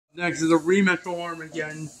Next is a rematch for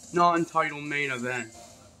Armageddon, non-title main event.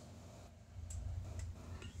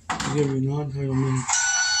 Give me non-title main.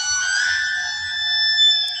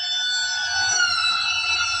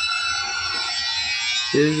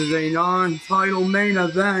 This is a non-title main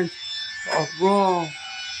event of Raw.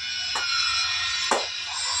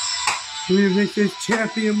 Vixens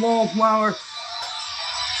champion Wallflower.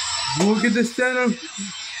 Look at the center.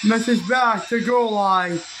 Message back to Girl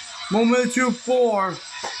Eye. Moment of truth 4.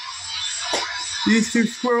 These two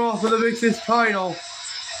square off for the Vixens title.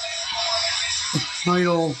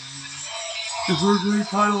 The first league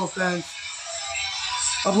title offense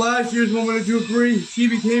of last year's Moment of Truth 3. She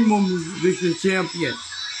became Vixens champion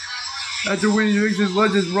after winning the Vixens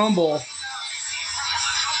Legends Rumble.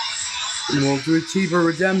 And will to achieve her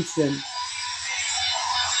redemption.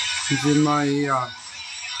 She's in my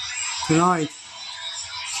tonight.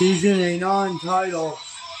 She's in a non-title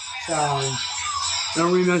challenge. Now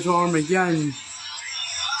rematch Armageddon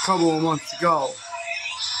a couple of months ago.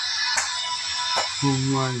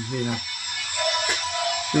 Right here.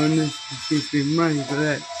 Doing this, she's been ready for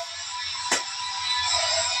this.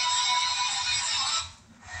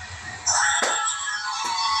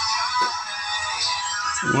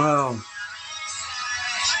 Wow.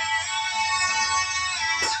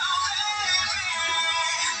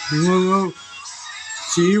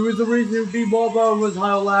 She was the reason to beat Wallflower with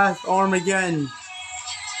her last Armageddon,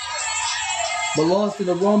 but lost in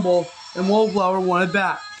the Rumble, and Wallflower won it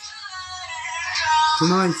back.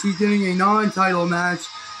 Tonight, she's getting a non-title match.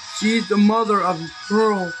 She's the mother of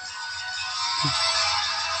Pearl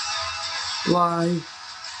by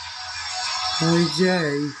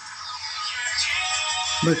Jay.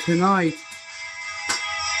 But tonight,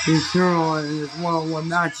 she's Pearl in this one-on-one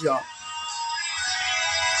matchup.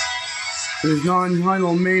 There's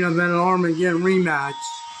non-title main event Armageddon rematch.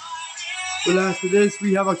 But after this,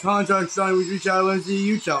 we have a contract signed with Rich Island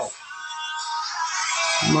Utah.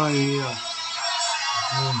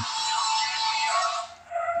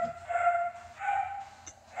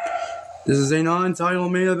 This is a non-title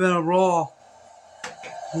main event of Raw.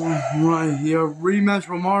 Right here, rematch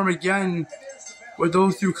from Armageddon, where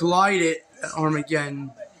those two collided at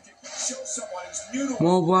Armageddon.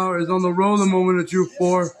 Wallflower is on the road the Moment of Truth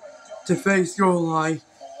 4 to face Girl Eye.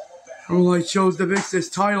 Girl Eye chose the Vixens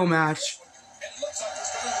title match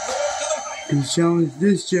and challenged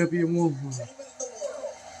this champion Wallflower.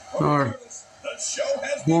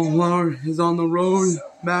 Wallflower is on the road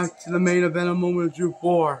back to the main event of Moment of Truth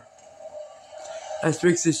 4 as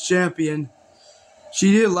Vixens champion.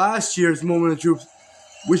 She did last year's Moment of Truth,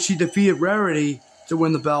 which she defeated Rarity to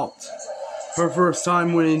win the belt. Her first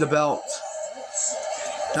time winning the belt.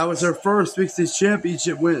 That was her first Vixens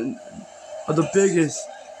championship win of the biggest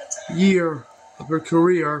year of her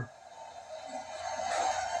career.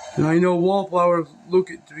 And I know Wallflower is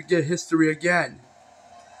looking to get history again.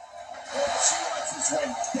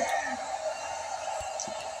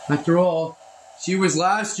 After all, she was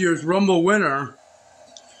last year's Rumble winner.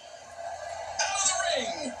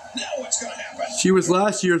 She was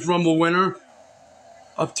last year's Rumble winner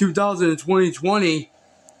of 2020.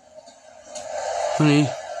 Honey,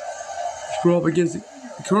 she grew up against the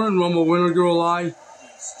current Rumble winner, Girl Eye.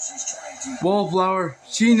 Wallflower,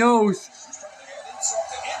 she knows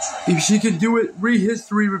if she can do it,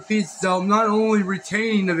 history repeats itself, not only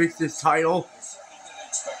retaining the Vixens title,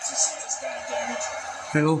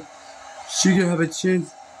 she can have a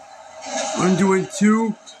chance on doing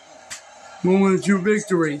 2 Moment of Truth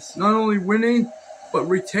victories. Not only winning, but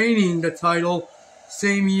retaining the title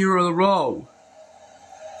same year in a row.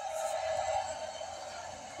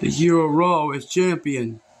 The year of Raw as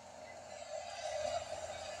champion.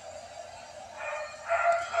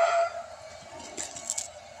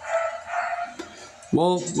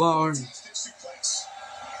 Wallflower,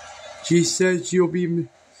 she said she'll be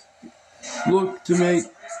look to make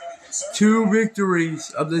 2 victories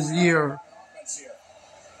of this year.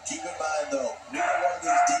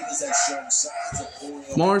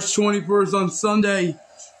 March 21st on Sunday,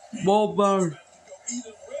 Wallflower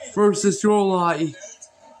versus Girl Eye.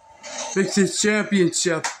 Vixens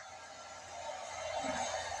championship.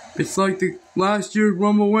 It's like the last year's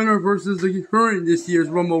Rumble winner versus the current this year's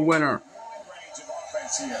Rumble winner.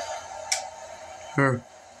 Her.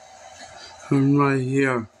 I'm right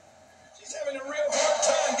here. She's having a real hard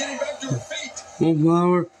time getting back to her feet.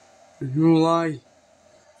 Wallflower and Girl Eye.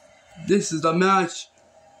 This is the match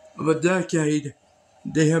of a decade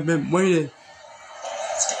they have been waiting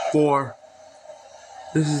for.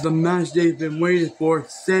 This is the match they've been waiting for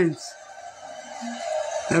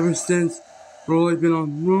ever since Girl Eye's been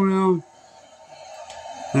on Roll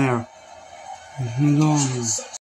There. He's on.